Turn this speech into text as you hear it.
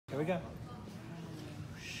we go.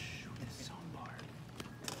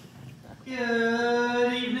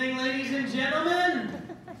 Good evening, ladies and gentlemen.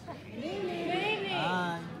 Good evening.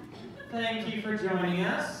 Hi. Thank you for joining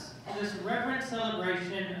us for this reverent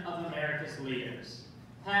celebration of America's leaders,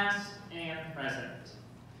 past and present.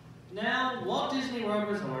 Now, Walt Disney World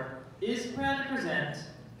Resort is proud to present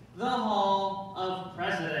the Hall of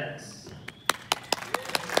Presidents.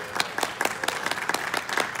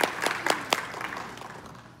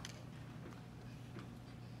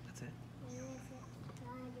 That's it.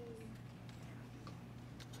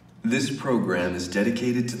 This program is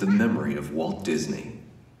dedicated to the memory of Walt Disney.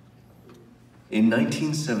 In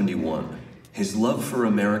 1971, his love for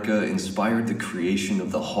America inspired the creation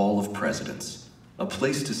of the Hall of Presidents, a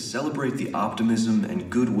place to celebrate the optimism and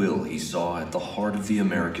goodwill he saw at the heart of the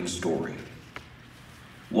American story.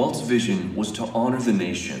 Walt's vision was to honor the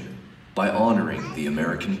nation by honoring the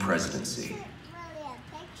American presidency.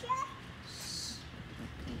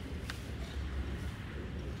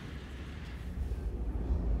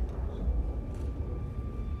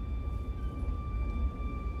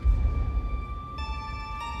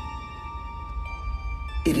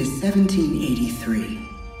 It is 1783,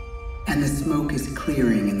 and the smoke is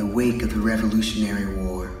clearing in the wake of the Revolutionary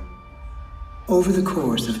War. Over the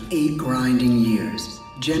course of 8 grinding years,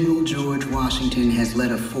 General George Washington has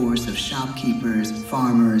led a force of shopkeepers,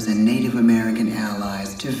 farmers, and Native American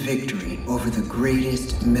allies to victory over the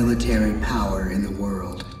greatest military power in the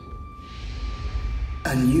world.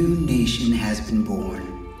 A new nation has been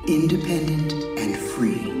born, independent and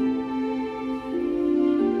free.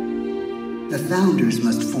 The founders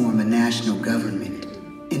must form a national government.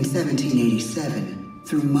 In 1787,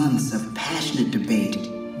 through months of passionate debate,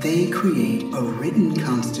 they create a written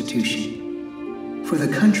constitution. For the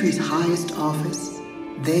country's highest office,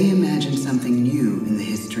 they imagine something new in the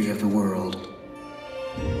history of the world.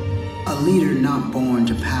 A leader not born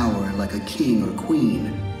to power like a king or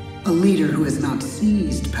queen. A leader who has not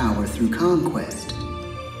seized power through conquest.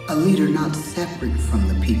 A leader not separate from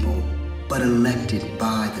the people, but elected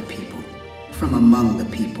by the people. From among the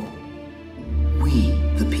people. We,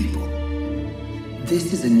 the people.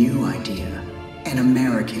 This is a new idea, an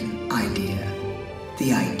American idea.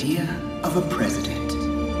 The idea of a president.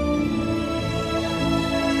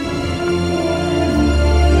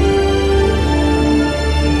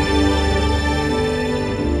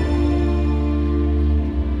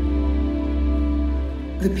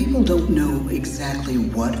 The people don't know exactly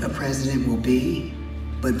what a president will be,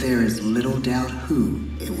 but there is little doubt who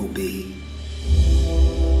it will be.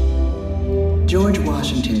 George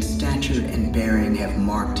Washington's stature and bearing have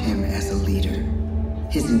marked him as a leader.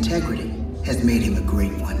 His integrity has made him a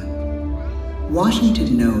great one.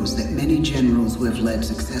 Washington knows that many generals who have led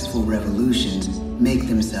successful revolutions make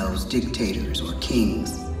themselves dictators or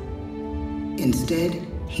kings. Instead,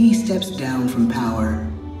 he steps down from power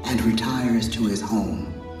and retires to his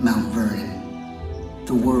home, Mount Vernon.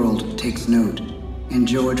 The world takes note, and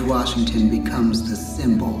George Washington becomes the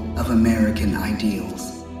symbol of American ideals.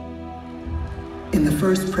 In the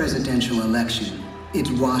first presidential election, it's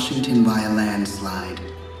Washington by a landslide.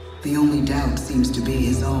 The only doubt seems to be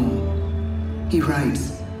his own. He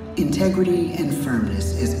writes, "Integrity and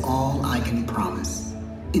firmness is all I can promise.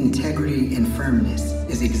 Integrity and firmness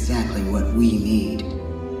is exactly what we need."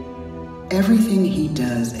 Everything he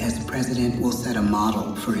does as president will set a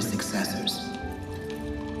model for his successors.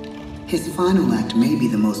 His final act may be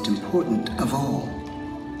the most important of all.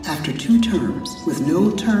 After 2 terms, with no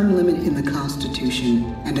term limit in the Constitution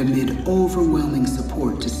and amid overwhelming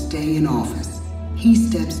support to stay in office, he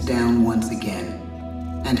steps down once again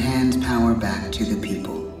and hands power back to the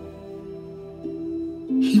people.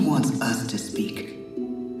 He wants us to speak,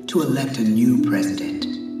 to elect a new president.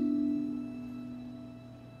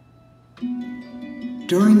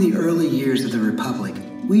 During the early years of the Republic,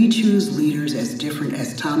 we choose leaders as different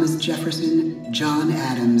as Thomas Jefferson, John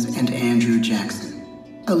Adams, and Andrew Jackson.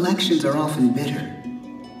 Elections are often bitter.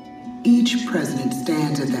 Each president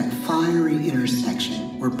stands at that fiery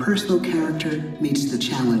intersection where personal character meets the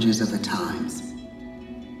challenges of the times.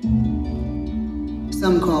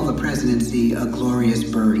 Some call the presidency a glorious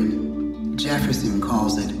burden. Jefferson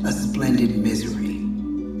calls it a splendid misery.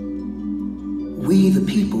 We, the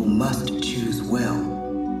people, must choose well.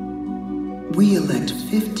 We elect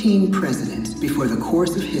 15 presidents before the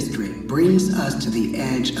course of history brings us to the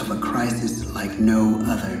edge of a crisis like no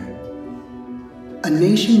other. A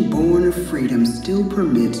nation born of freedom still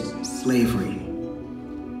permits slavery.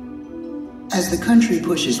 As the country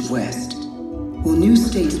pushes west, will new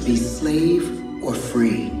states be slave or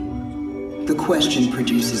free? The question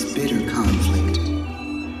produces bitter conflict.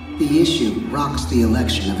 The issue rocks the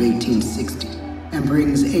election of 1860 and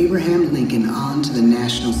brings Abraham Lincoln onto the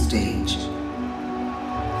national stage.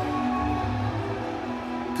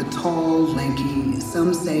 The tall, lanky,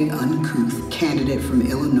 some say uncouth candidate from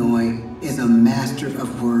Illinois is a master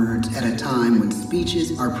of words at a time when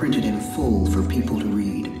speeches are printed in full for people to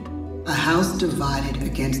read. A house divided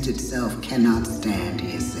against itself cannot stand,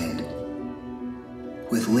 he has said.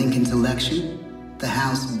 With Lincoln's election, the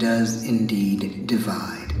House does indeed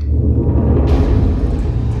divide.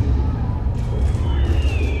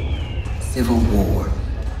 Civil War.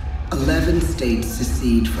 11 states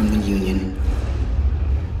secede from the Union.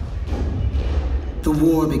 The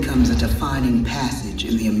war becomes a defining passage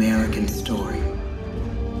in the American story.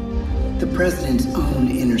 The president's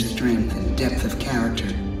own inner strength and depth of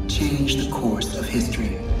character changed the course of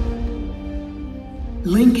history.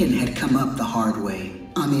 Lincoln had come up the hard way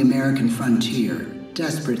on the American frontier,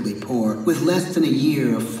 desperately poor, with less than a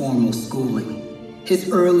year of formal schooling. His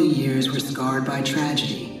early years were scarred by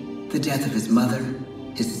tragedy, the death of his mother,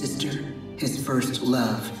 his sister, his first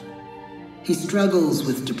love. He struggles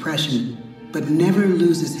with depression, but never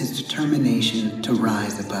loses his determination to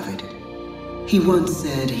rise above it. He once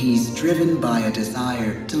said he's driven by a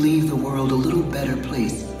desire to leave the world a little better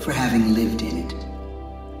place for having lived in it.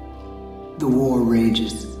 The war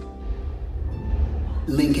rages.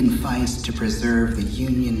 Lincoln fights to preserve the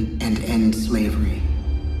Union and end slavery.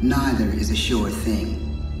 Neither is a sure thing.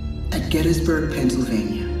 At Gettysburg,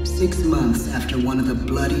 Pennsylvania, 6 months after one of the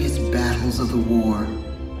bloodiest battles of the war,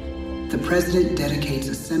 the president dedicates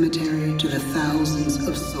a cemetery to the thousands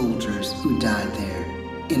of soldiers who died there,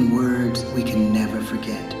 in words we can never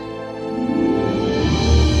forget.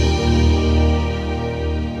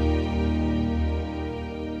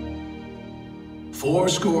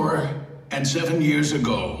 "Fourscore-and-7 years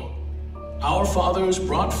ago, our fathers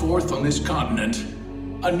brought forth on this continent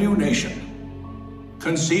a new nation,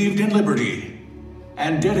 conceived in liberty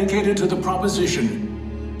and dedicated to the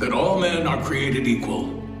proposition that all men are created equal.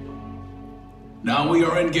 Now we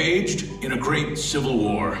are engaged in a great civil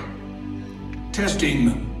war,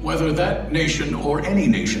 testing whether that nation or any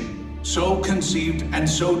nation, so conceived and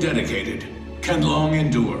so dedicated, can long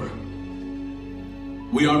endure.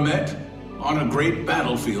 We are met on a great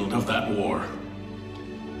battlefield of that war.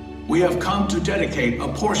 We have come to dedicate a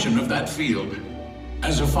portion of that field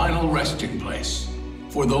as a final resting place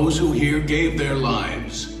for those who here gave their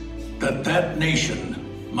lives, that that nation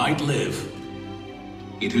might live.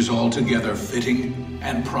 It is altogether fitting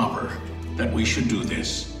and proper that we should do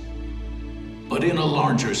this. But in a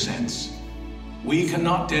larger sense, we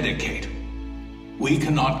cannot dedicate, we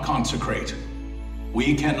cannot consecrate,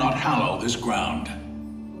 we cannot hallow this ground.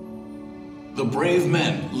 The brave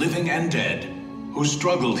men, living and dead, who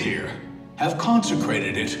struggled here, have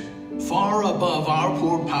consecrated it far above our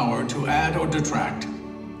poor power to add or detract.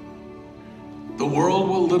 The world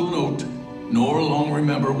will little note, nor long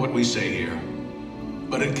remember what we say here,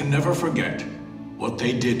 but it can never forget what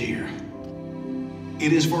they did here.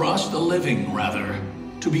 It is for us, the living, rather,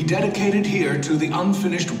 to be dedicated here to the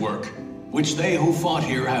unfinished work which they who fought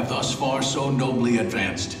here have thus far so nobly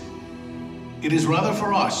advanced. It is rather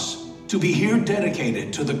for us to be here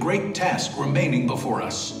dedicated to the great task remaining before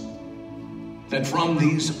us, that from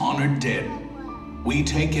these honored dead we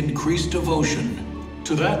take increased devotion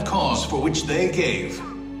to that cause for which they gave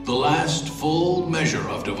the last full measure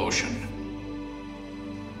of devotion.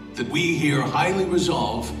 That we here highly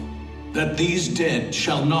resolve that these dead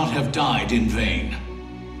shall not have died in vain,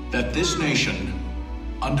 that this nation,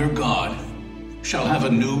 under God, shall have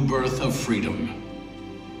a new birth of freedom,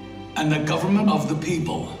 and the government of the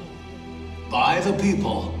people, by the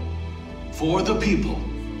people, for the people,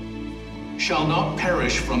 shall not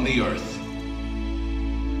perish from the earth.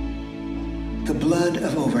 The blood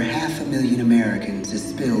of over 500,000 Americans is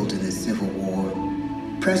spilled in the Civil War.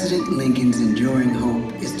 President Lincoln's enduring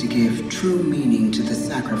hope is to give true meaning to the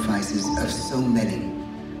sacrifices of so many,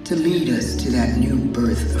 to lead us to that new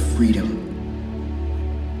birth of freedom.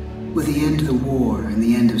 With the end of the war and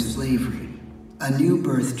the end of slavery, a new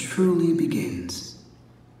birth truly begins.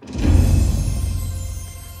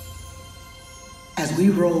 As we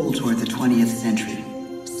roll toward the 20th century,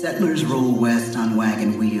 settlers roll west on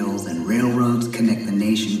wagon wheels and railroads connect the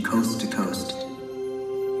nation coast to coast.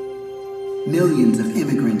 Millions of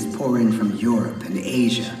immigrants pour in from Europe and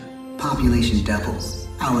Asia. Population doubles.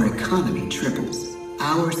 Our economy triples.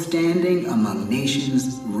 Our standing among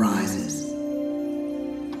nations rises.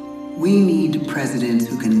 We need presidents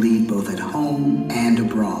who can lead both at home and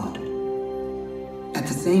abroad. At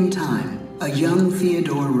the same time, a young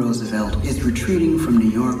Theodore Roosevelt is retreating from New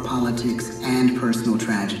York politics and personal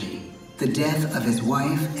tragedy. the death of his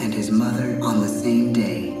wife and his mother on the same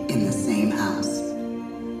day in the same house.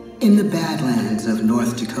 In the Badlands of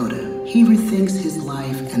North Dakota, he rethinks his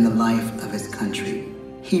life and the life of his country.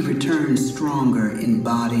 He returns stronger in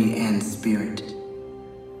body and spirit.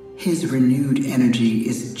 His renewed energy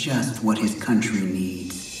is just what his country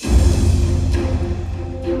needs.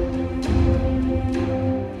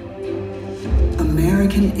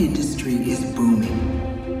 American industry is booming,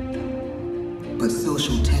 but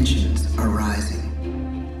social tensions are rising.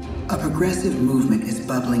 A progressive movement is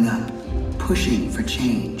bubbling up, pushing for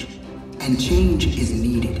change, and change is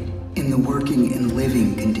needed in the working and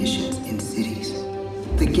living conditions in cities.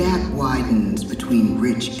 The gap widens between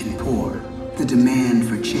rich and poor. The demand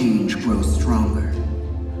for change grows stronger.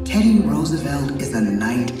 Teddy Roosevelt is a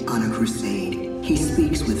knight on a crusade. He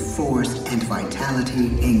speaks with force and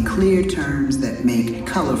vitality in clear terms that make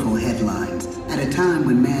colorful headlines at a time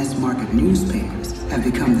when mass-market newspapers have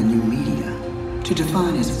become the new media. To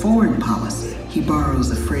define his foreign policy, he borrows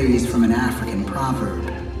a phrase from an African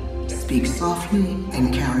proverb: speak softly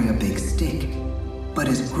and carry a big stick. But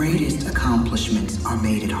his greatest accomplishments are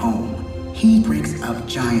made at home. He breaks up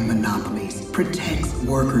giant monopolies, protects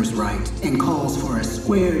workers' rights, and calls for a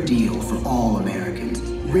square deal for all Americans,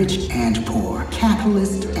 rich and poor,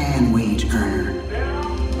 capitalist and wage earner.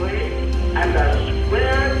 And a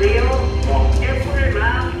square deal for every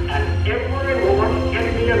man and every woman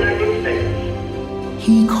in the United States.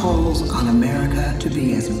 He calls on America to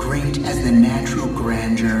be as great as the natural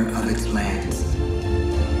grandeur of its lands.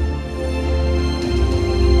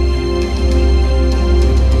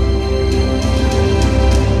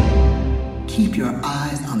 Keep your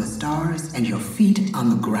eyes on the stars and your feet on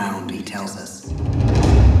the ground, he tells us.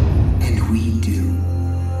 And we do.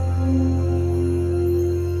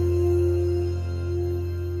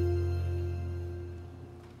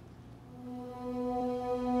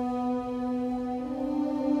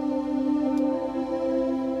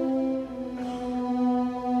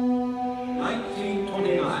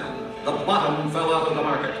 The bottom fell out of the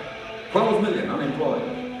market. 12 million unemployed.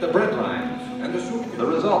 The bread lines and the soup. The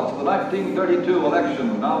results of the 1932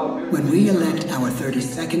 election now appear. When we elect our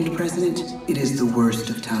 32nd president, it is the worst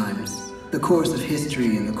of times. The course of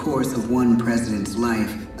history and the course of one president's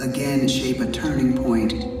life again shape a turning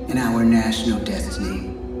point in our national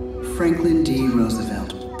destiny. Franklin D.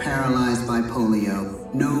 Roosevelt, paralyzed by polio,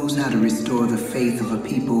 knows how to restore the faith of a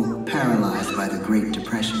people paralyzed by the Great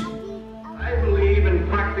Depression. I believe in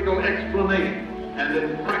practical explanation and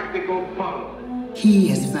in practical policy. He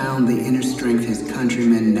has found the inner strength his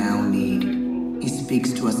countrymen now need. He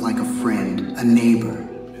speaks to us like a friend, a neighbor.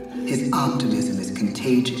 His optimism is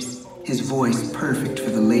contagious, his voice perfect for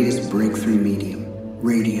the latest breakthrough medium,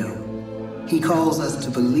 radio. He calls us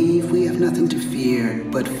to believe we have nothing to fear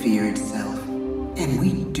but fear itself. And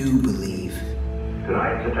we do believe.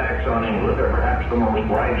 Tonight's attacks on England are perhaps the most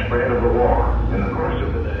widespread of the war in the course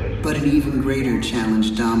of the day. But an even greater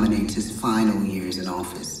challenge dominates his final years in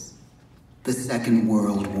office: the Second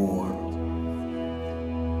World War.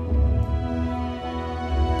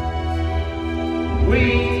 We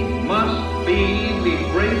must be the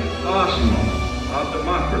great arsenal of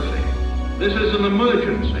democracy. This is an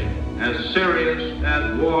emergency as serious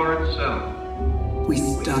as war itself. We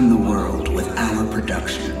stun the world with our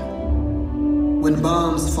production. When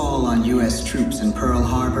bombs fall on U.S. troops in Pearl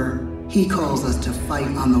Harbor, he calls us to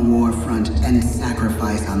fight on the war front and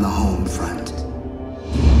sacrifice on the home front.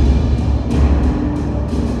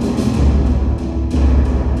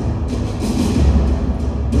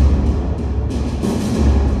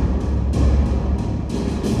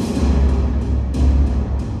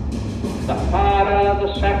 The harder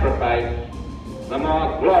the sacrifice, the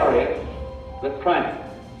more glorious the triumph.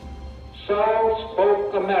 So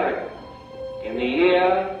spoke America in the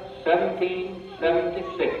year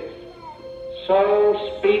 1776. So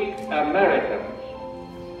speak Americans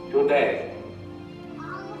today.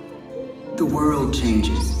 The world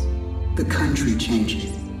changes. The country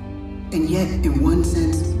changes. And yet, in one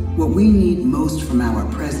sense, what we need most from our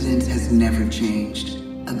presidents has never changed.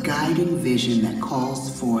 A guiding vision that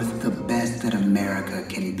calls forth the best that America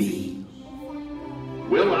can be.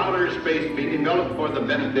 Will outer space be developed for the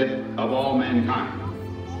benefit of all mankind?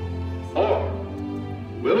 Or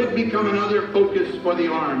will it become another focus for the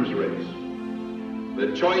arms race?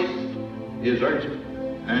 The choice is urgent,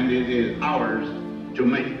 and it is ours to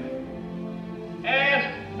make.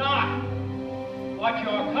 Ask not what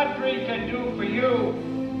your country can do for you.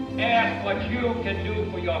 Ask what you can do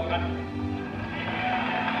for your country.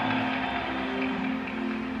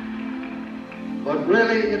 But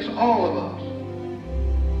really, it's all of us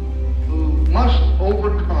who must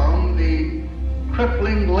overcome the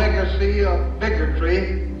crippling legacy of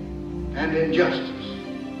bigotry and injustice.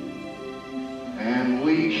 And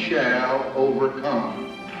we shall overcome.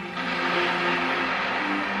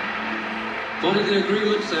 Political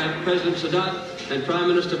agreements that President Sadat and Prime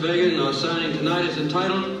Minister Begin are signing tonight is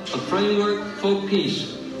entitled A Framework for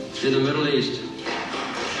Peace in the Middle East.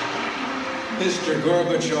 Mr.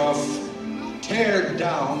 Gorbachev, tear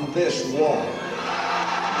down this wall.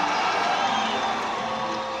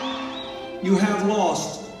 You have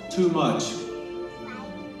lost too much,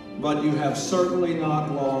 but you have certainly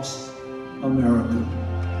not lost America.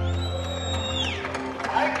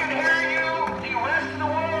 I can hear you. The rest of the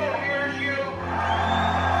world hears you.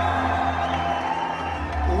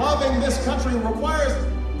 Loving this country requires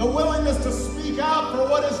the willingness to speak out for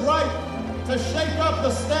what is right, to shake up the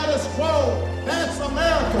status quo. That's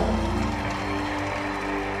America.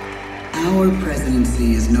 Our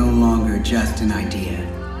presidency is no longer just an idea.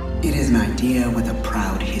 It is an idea with a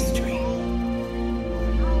proud history.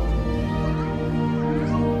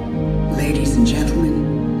 Ladies and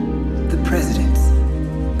gentlemen, the presidents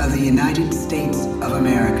of the United States of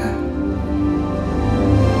America.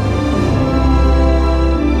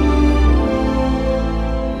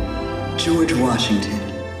 George Washington,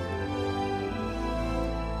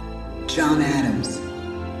 John Adams,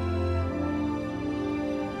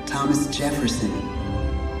 Thomas Jefferson,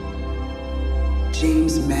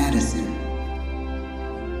 James Madison,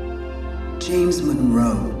 James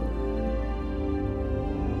Monroe,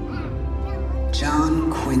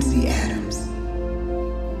 John Quincy Adams,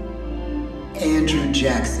 Andrew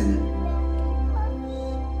Jackson,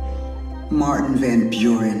 Martin Van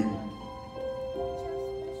Buren,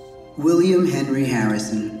 William Henry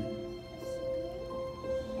Harrison,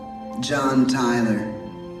 John Tyler,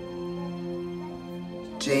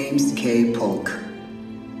 James K. Polk,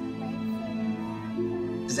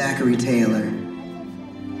 Zachary Taylor,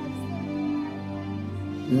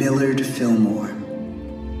 Millard Fillmore,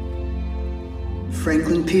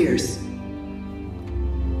 Franklin Pierce,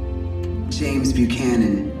 James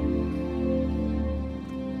Buchanan,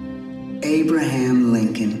 Abraham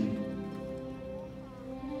Lincoln,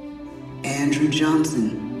 Andrew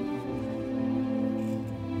Johnson,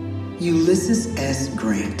 Ulysses S.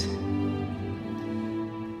 Grant,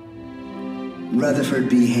 Rutherford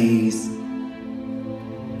B. Hayes,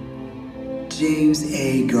 James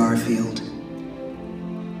A. Garfield,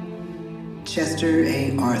 Chester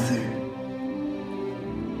A. Arthur,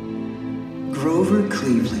 Grover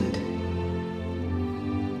Cleveland,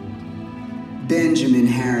 Benjamin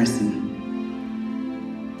Harrison,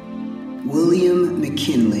 William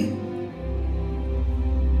McKinley,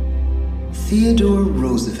 Theodore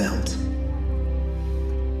Roosevelt,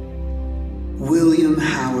 William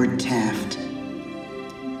Howard Taft,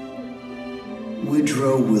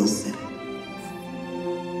 Woodrow Wilson,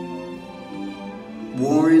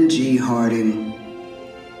 Warren G. Harding,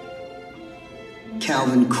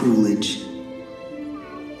 Calvin Coolidge,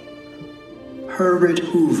 Herbert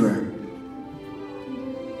Hoover,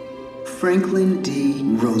 Franklin D.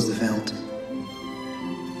 Roosevelt,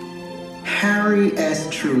 Harry S.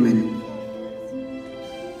 Truman,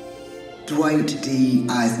 Dwight D.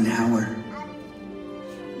 Eisenhower,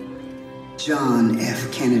 John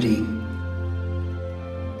F. Kennedy,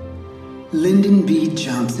 Lyndon B.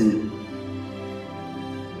 Johnson,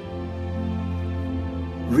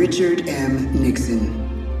 Richard M. Nixon,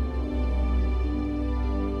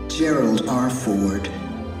 Gerald R. Ford,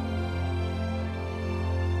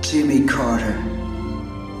 Jimmy Carter,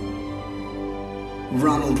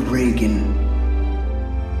 Ronald Reagan,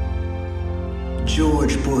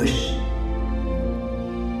 George Bush,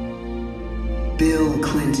 Bill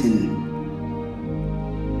Clinton,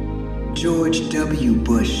 George W.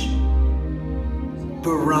 Bush,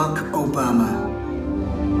 Barack Obama,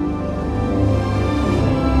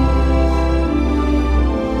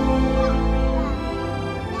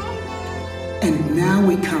 and now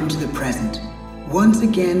we come to the present. Once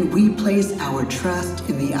again, we place our trust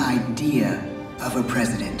in the idea of a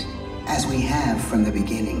president, as we have from the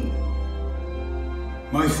beginning.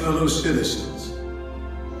 My fellow citizens,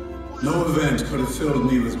 no event could have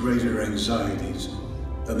filled me with greater anxieties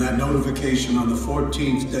than that notification on the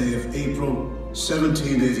 14th day of April,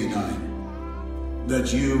 1789,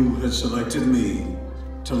 that you had selected me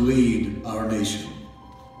to lead our nation.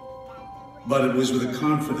 But it was with the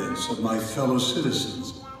confidence of my fellow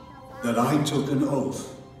citizens that I took an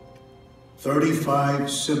oath. 35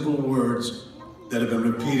 simple words that have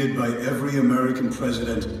been repeated by every American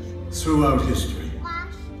president throughout history.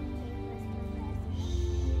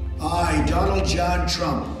 I, Donald John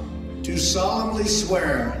Trump, do solemnly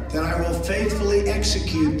swear that I will faithfully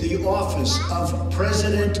execute the office of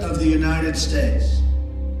President of the United States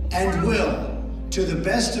and will, to the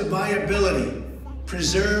best of my ability,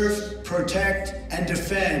 preserve, protect, and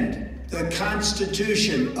defend the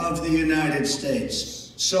Constitution of the United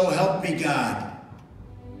States. So help me God.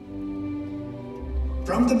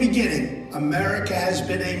 From the beginning, America has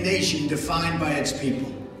been a nation defined by its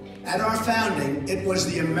people. At our founding, it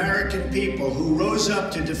was the American people who rose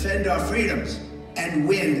up to defend our freedoms and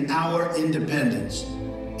win our independence.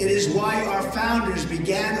 It is why our founders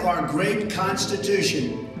began our great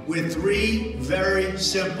Constitution with 3 very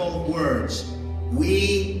simple words: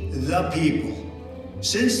 we the people.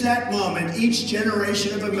 Since that moment, each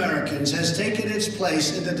generation of Americans has taken its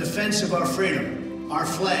place in the defense of our freedom, our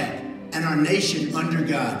flag, and our nation under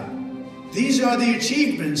God. These are the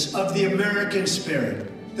achievements of the American spirit.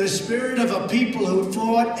 The spirit of a people who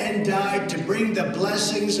fought and died to bring the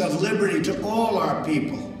blessings of liberty to all our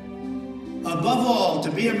people. Above all, to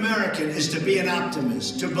be American is to be an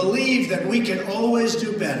optimist, to believe that we can always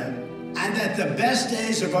do better, and that the best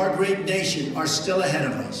days of our great nation are still ahead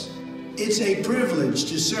of us. It's a privilege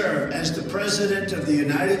to serve as the President of the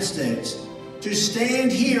United States, to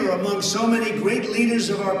stand here among so many great leaders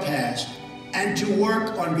of our past, and to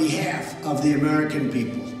work on behalf of the American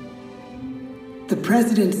people. The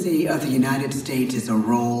presidency of the United States is a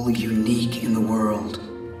role unique in the world,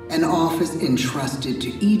 an office entrusted to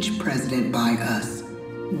each president by us,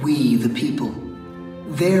 we the people.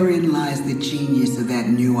 Therein lies the genius of that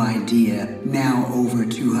new idea, now over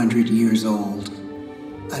 200 years old.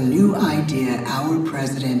 A new idea our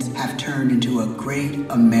presidents have turned into a great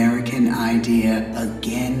American idea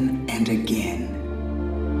again and again.